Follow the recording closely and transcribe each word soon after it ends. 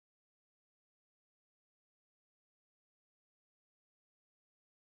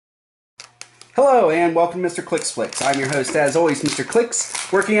Hello and welcome to Mr. Clicks Flicks. I'm your host as always, Mr.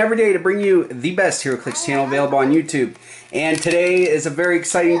 Clicks, working every day to bring you the best HeroClix channel available on YouTube. And today is a very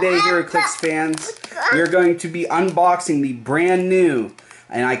exciting day, HeroClix fans. We are going to be unboxing the brand new,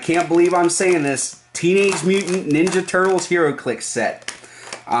 and I can't believe I'm saying this, Teenage Mutant Ninja Turtles HeroClix set.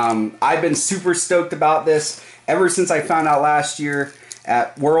 I've been super stoked about this ever since I found out last year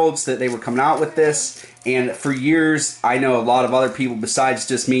at Worlds that they were coming out with this. And for years, I know a lot of other people besides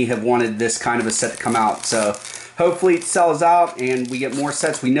just me have wanted this kind of a set to come out. So hopefully it sells out and we get more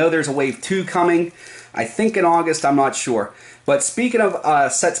sets. We know there's a Wave 2 coming. I think in August, I'm not sure. But speaking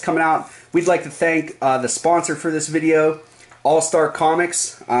of sets coming out, we'd like to thank the sponsor for this video, All Star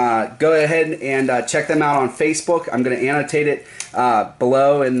Comics. Go ahead and check them out on Facebook. I'm going to annotate it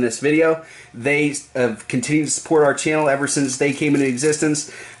below in this video. They have continued to support our channel ever since they came into existence.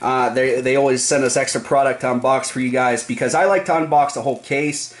 They always send us extra product to unbox for you guys because I like to unbox the whole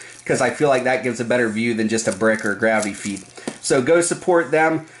case because I feel like that gives a better view than just a brick or a gravity feed. So go support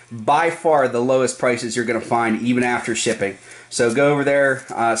them. By far the lowest prices you're going to find even after shipping. So go over there,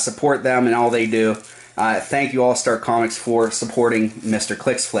 support them and all they do. Thank you All Star Comics for supporting Mr.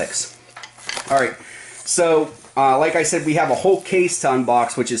 Clicks Flicks. Alright, so like I said, we have a whole case to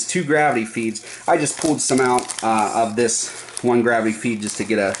unbox, which is 2 gravity feeds. I just pulled some out of this one gravity feed just to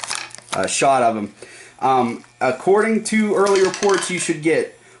get a shot of them. According to early reports, you should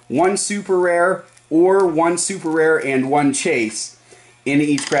get 1 super rare or 1 super rare and 1 chase in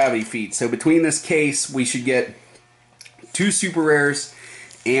each gravity feed. So between this case, we should get 2 super rares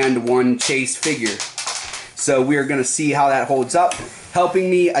and 1 chase figure. So we are going to see how that holds up.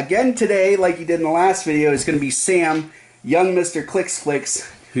 Helping me again today, like he did in the last video, is going to be Sam, young Mr. Clicks Flicks,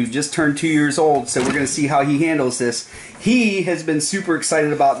 who just turned 2 years old. So we're going to see how he handles this. He has been super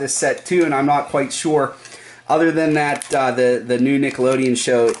excited about this set too, and I'm not quite sure. Other than that, the new Nickelodeon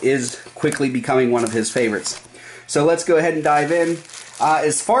show is quickly becoming one of his favorites. So let's go ahead and dive in.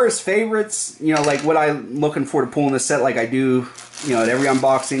 As far as favorites, you know, like what I'm looking for to pull in this set, like I do, you know, at every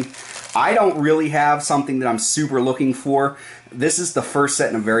unboxing, I don't really have something that I'm super looking for. This is the first set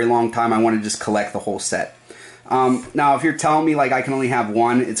in a very long time I want to just collect the whole set. Now, if you're telling me like I can only have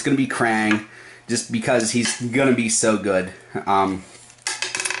one, it's going to be Krang, just because he's going to be so good. And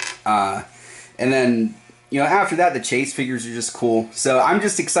then, you know, after that, the chase figures are just cool. So I'm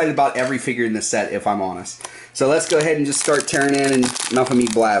just excited about every figure in this set, if I'm honest. So let's go ahead and just start tearing in, and enough of me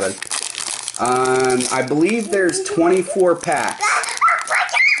blabbing. I believe there's 24 packs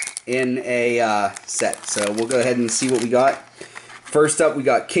in a set. So we'll go ahead and see what we got. First up, we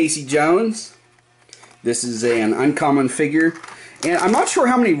got Casey Jones. This is an uncommon figure. And I'm not sure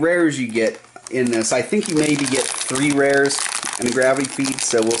how many rares you get in this. I think you maybe get 3 rares in a gravity feed,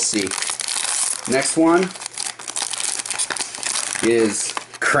 so we'll see. Next one is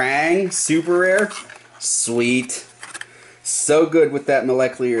Krang, super rare. Sweet. So good with that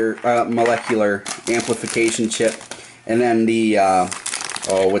molecular amplification chip. And then the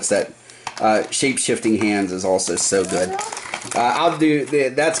oh, what's that? Shape-shifting hands is also so good. I'll do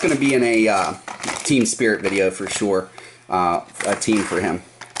that's going to be in a Team Spirit video for sure. A team for him.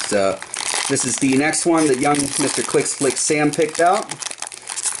 So this is the next one that young Mr. Clicks Flicks Sam picked out.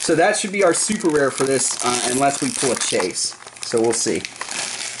 So that should be our super rare for this, unless we pull a chase. So we'll see.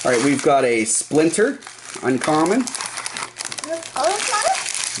 All right, we've got a Splinter, uncommon.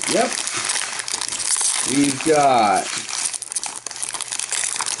 Yep. We've got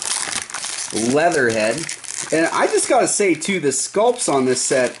Leatherhead. And I just gotta say too, the sculpts on this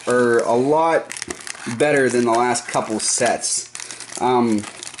set are a lot better than the last couple sets.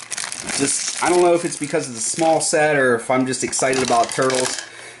 Just, I don't know if it's because of the small set or if I'm just excited about Turtles.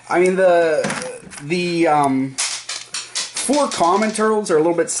 I mean, the 4 common Turtles are a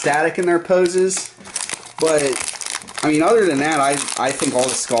little bit static in their poses, but I mean, other than that, I think all the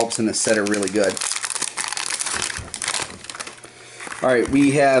sculpts in this set are really good. Alright,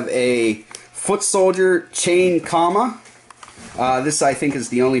 we have a Foot Soldier Chain Kama. This, I think, is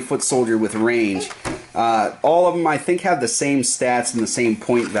the only Foot Soldier with range. All of them, I think, have the same stats and the same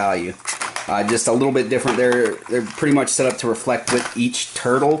point value. Just a little bit different. They're pretty much set up to reflect what each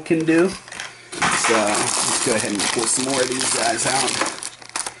turtle can do. So, let's go ahead and pull some more of these guys out.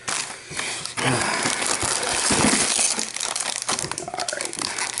 Alright.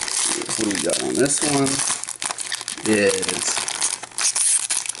 What do we got on this one? Is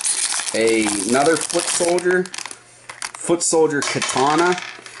another Foot Soldier Katana.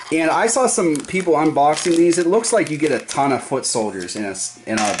 And I saw some people unboxing these. It looks like you get a ton of Foot Soldiers in a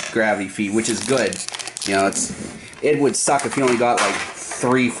gravity feed, which is good. You know, it would suck if you only got like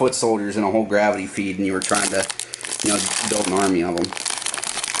 3 Foot Soldiers in a whole gravity feed and you were trying to, you know, build an army of them.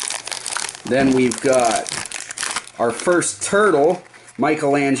 Then we've got our first turtle,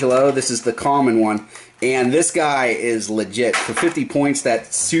 Michelangelo. This is the common one. And this guy is legit. For 50 points,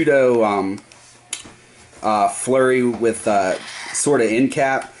 that pseudo flurry with sort of end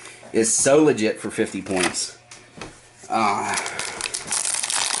cap is so legit for 50 points. I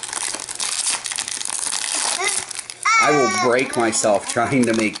will break myself trying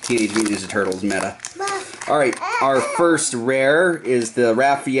to make Teenage Mutant Ninja Turtles meta. Alright, our first rare is the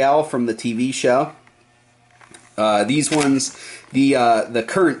Raphael from the TV show. These ones, the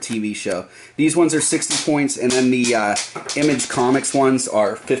current TV show. These ones are 60 points, and then the Image Comics ones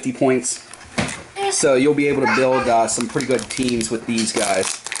are 50 points. So you'll be able to build some pretty good teams with these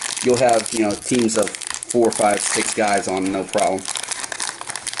guys. You'll have, you know, teams of 4, 5, 6 guys on, no problem.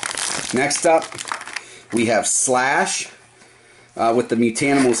 Next up, we have Slash with the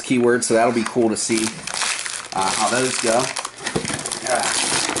Mutanimals keyword, so that'll be cool to see how those go.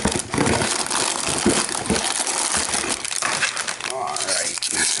 Alright.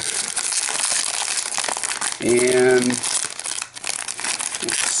 And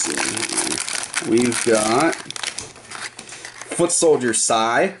let's see here. We've got Foot Soldier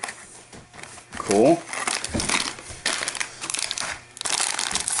Psy. Cool.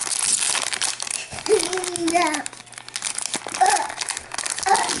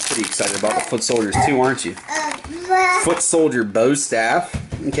 Pretty excited about the Foot Soldiers too, aren't you? Foot Soldier Bow Staff.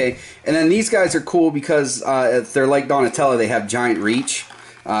 Okay, and then these guys are cool because they're like Donatello, they have Giant Reach.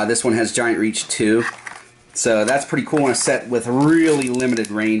 This one has Giant Reach 2. So that's pretty cool in a set with really limited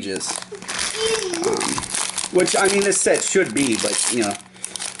ranges. Which, I mean, this set should be, but, you know,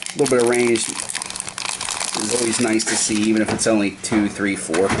 a little bit of range is always nice to see, even if it's only 2, 3,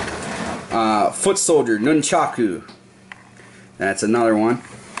 4. Foot Soldier Nunchaku. That's another one.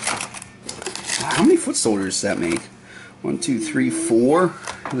 How many Foot Soldiers does that make? 1, 2, 3, 4.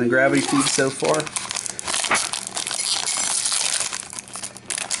 And then Gravity Feed so far.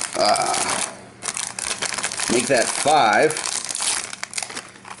 Make that 5.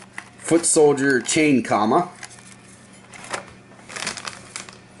 Foot Soldier Chain Comma.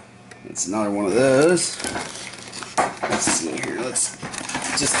 That's another one of those. Let's see here. Let's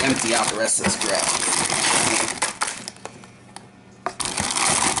just empty out the rest of this graph.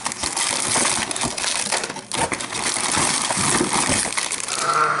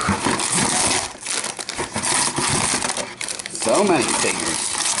 So many figures.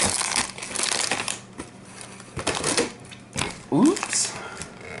 Oops.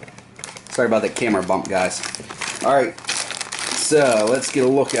 Sorry about that camera bump, guys. Alright, so let's get a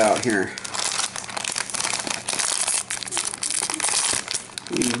look out here.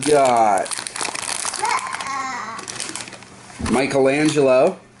 We've got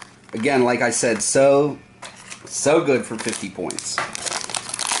Michelangelo. Again, like I said, so good for 50 points.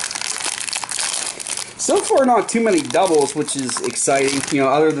 So far, not too many doubles, which is exciting. You know,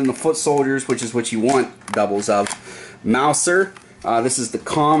 other than the Foot Soldiers, which is what you want doubles of. Mouser. This is the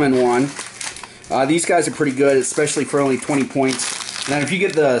common one. These guys are pretty good, especially for only 20 points. And then if you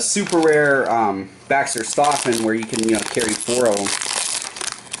get the super rare Baxter Stockman, where you can, you know, carry 4 of them,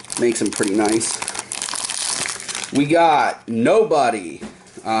 makes them pretty nice. We got Nobody.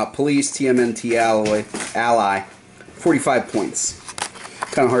 Police TMNT Ally. 45 points.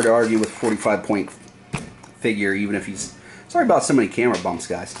 Kind of hard to argue with 45 point figure, even if he's... Sorry about so many camera bumps,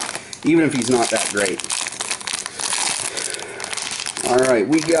 guys. Even if he's not that great. Alright,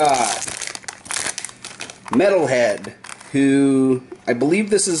 we got Metalhead, who I believe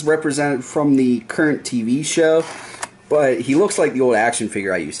this is represented from the current TV show, but he looks like the old action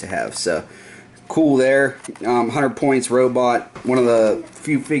figure I used to have, so cool there. 100 points, robot, one of the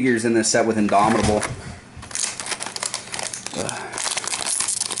few figures in this set with Indomitable.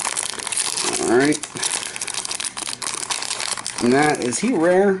 Alright. And that, is he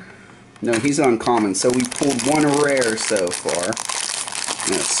rare? No, he's uncommon, so we pulled one rare so far.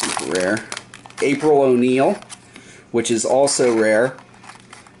 That's super rare. April O'Neil, which is also rare.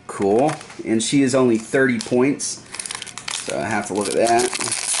 Cool. And she is only 30 points. So I have to look at that.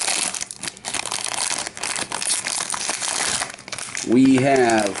 We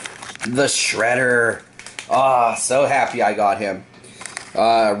have the Shredder. Ah, so happy I got him.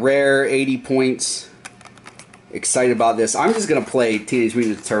 Rare, 80 points. Excited about this. I'm just going to play Teenage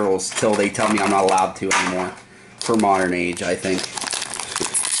Mutant Ninja Turtles till they tell me I'm not allowed to anymore. For modern age, I think.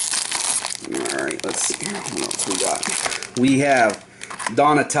 Alright, let's see. What else we got? We have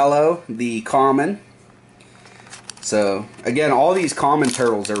Donatello, the common. So, again, all these common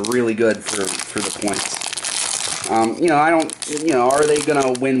turtles are really good for the points. You know, I don't, you know, are they going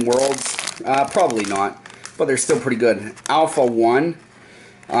to win worlds? Probably not. But they're still pretty good. Alpha 1.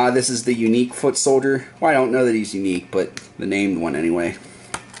 This is the unique foot soldier. Well, I don't know that he's unique, but the named one anyway.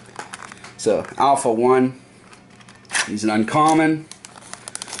 So, Alpha 1. He's an uncommon.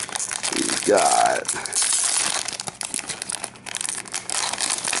 We've got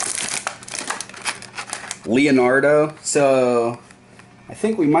Leonardo. So, I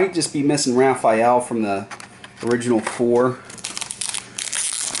think we might just be missing Raphael from the original 4.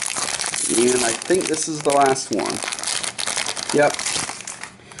 And I think this is the last one. Yep.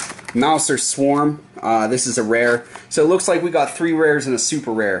 Mouser Swarm. This is a rare. So it looks like we got 3 rares and a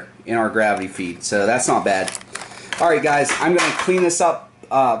super rare in our gravity feed. So that's not bad. Alright guys, I'm going to clean this up,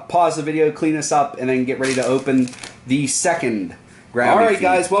 pause the video, clean this up, and then get ready to open the second gravity feed.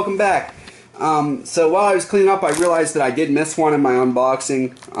 Alright guys, welcome back. So while I was cleaning up, I realized that I did miss one in my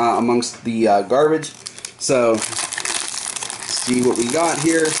unboxing amongst the garbage. So, see what we got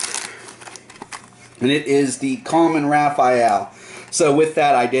here. And it is the common Raphael. So with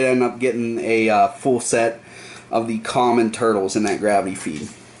that, I did end up getting a full set of the common turtles in that gravity feed.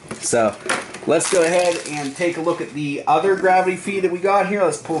 So let's go ahead and take a look at the other gravity feed that we got here.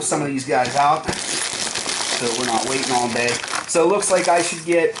 Let's pull some of these guys out so we're not waiting all day. So it looks like I should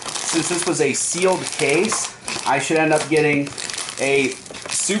get, since this was a sealed case, I should end up getting a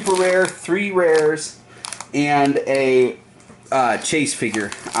super rare, 3 rares, and a chase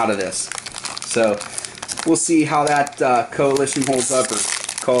figure out of this. So we'll see how that coalition holds up, or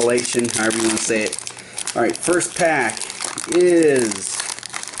collation, however you want to say it. Alright, first pack is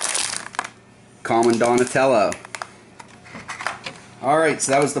Common Donatello. Alright,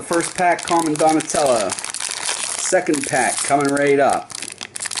 so that was the first pack, Common Donatello. Second pack, coming right up.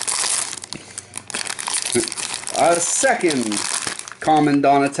 A second Common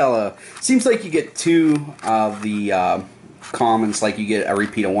Donatello. Seems like you get 2 of the commons, like you get a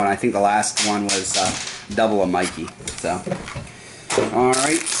repeat of 1. I think the last one was double a Mikey. So,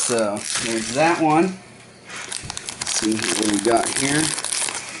 alright, so there's that one. Let's see what we got here.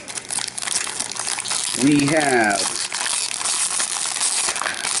 We have,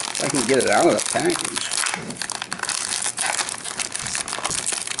 if I can get it out of the package,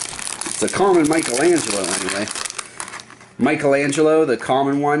 it's a common Michelangelo anyway. Michelangelo, the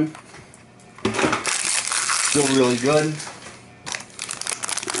common one. Still really good.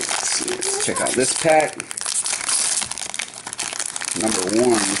 Let's check out this pack. Number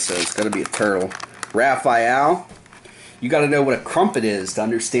 1, so it's got to be a turtle. Raphael. You got to know what a crumpet is to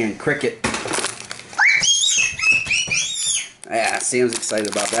understand cricket. Yeah, Sam's excited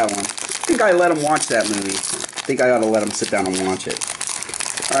about that one. I think I let him watch that movie. I think I ought to let him sit down and watch it.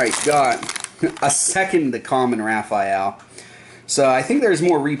 Alright, got a second common Raphael. So I think there's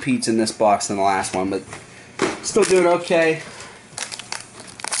more repeats in this box than the last one, but still doing okay.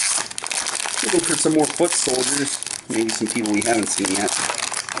 Looking for some more foot soldiers. Maybe some people we haven't seen yet.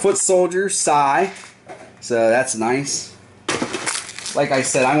 Foot soldier, Psy. So that's nice. Like I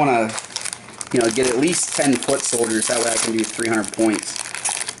said, I want to, get at least 10 foot soldiers. That way I can do 300 points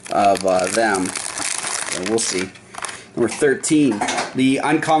of them. So we'll see. Number 13, the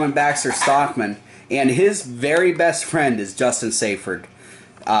uncommon Baxter Stockman. And his very best friend is Justin Saford.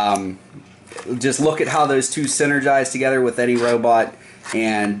 Just look at how those two synergize together with any robot,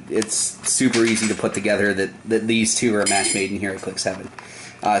 and it's super easy to put together that these two are a match made in HeroClix Heaven.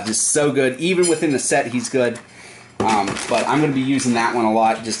 Just so good. Even within the set, he's good. But I'm going to be using that one a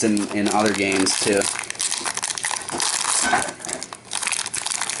lot just in other games, too.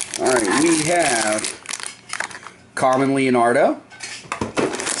 Alright, we have Common Leonardo.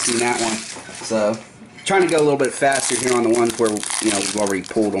 Seen that one. So, trying to go a little bit faster here on the ones where, we've already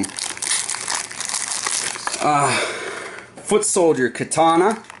pulled them. Foot Soldier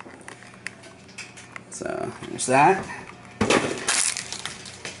Katana. So, there's that.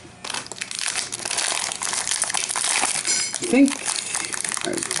 I think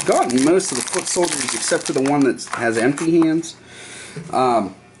I've gotten most of the foot soldiers except for the one that has empty hands.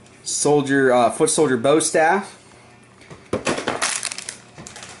 Foot Soldier Bow Staff.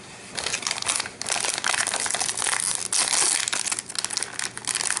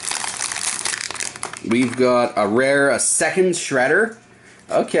 We've got a second Shredder.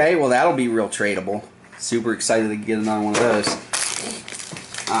 Okay, well that'll be real tradable. Super excited to get another one of those.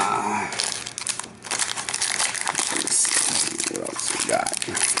 Let's see what else we got.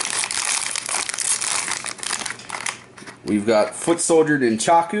 We've got Foot Soldier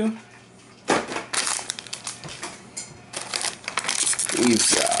Nunchaku.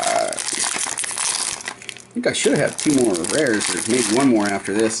 We've got, I think I should have 2 more rares, or maybe 1 more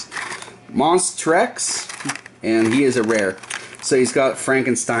after this. Monstrex, and he is a rare. So he's got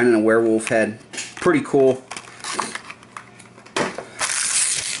Frankenstein and a werewolf head. Pretty cool.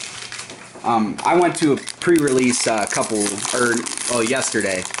 I went to a pre-release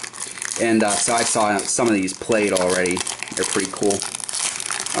yesterday, and so I saw some of these played already. They're pretty cool.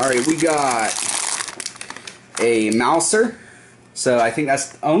 Alright, we got a Mouser. So I think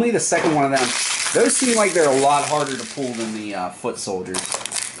that's only the second one of them. Those seem like they're a lot harder to pull than the foot soldiers.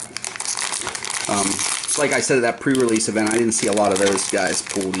 Like I said at that pre-release event, I didn't see a lot of those guys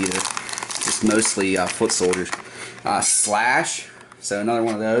pulled either. Just mostly foot soldiers. Slash, so another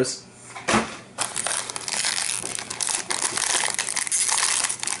one of those.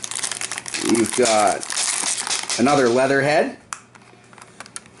 You've got another Leatherhead.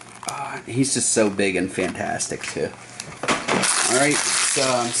 He's just so big and fantastic too. Alright, so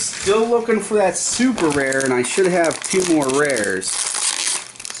I'm still looking for that super rare, and I should have 2 more rares.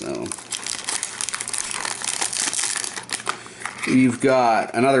 So you've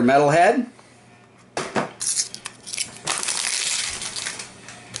got another Metalhead.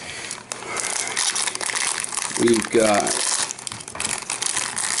 We've got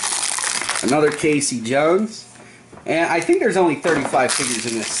another Casey Jones. And I think there's only 35 figures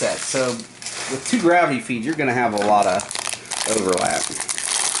in this set, so with 2 gravity feeds, you're going to have a lot of overlap.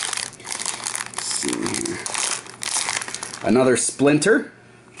 Let's see here. Another Splinter.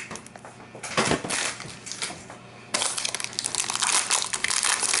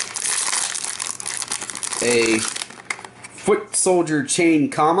 A Foot Soldier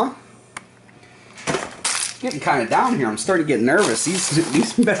Chain Kama. Getting kind of down here. I'm starting to get nervous.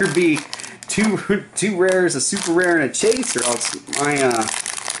 These better be two rares, a super rare, and a chase, or else my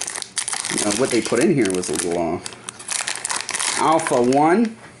what they put in here was a little off. Alpha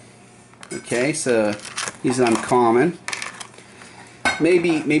 1. Okay, so he's uncommon.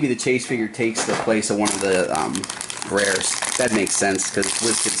 Maybe the chase figure takes the place of one of the rares. That makes sense because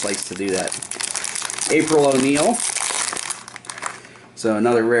WizKids likes to do that. April O'Neil. So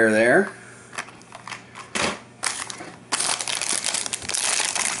another rare there.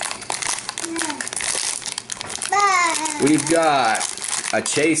 We've got a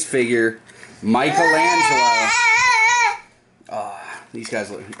chase figure, Michelangelo. Oh, these guys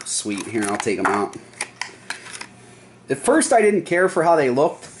look sweet. Here, I'll take them out. At first, I didn't care for how they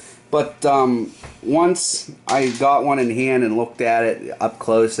looked, but once I got one in hand and looked at it up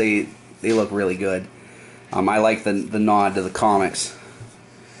close, they look really good. I like the nod to the comics.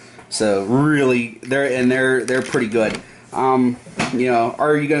 So really, they're pretty good. Are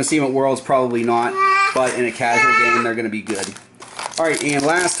you going to see them at Worlds? Probably not. But in a casual game, they're going to be good. Alright, and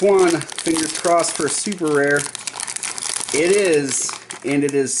last one. Fingers crossed for a super rare. It is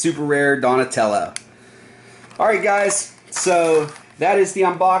super rare Donatello. Alright guys, so that is the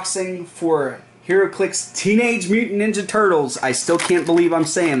unboxing for HeroClix Teenage Mutant Ninja Turtles. I still can't believe I'm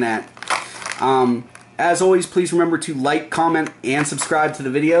saying that. As always, please remember to like, comment, and subscribe to the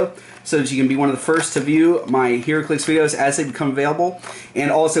video so that you can be one of the first to view my HeroClix videos as they become available.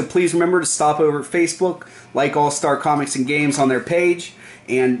 And also, please remember to stop over at Facebook, like All Star Comics and Games on their page,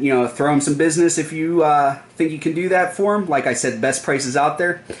 and throw them some business if you think you can do that for them. Like I said, best prices out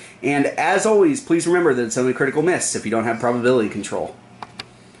there. And as always, please remember that it's only critical miss if you don't have probability control.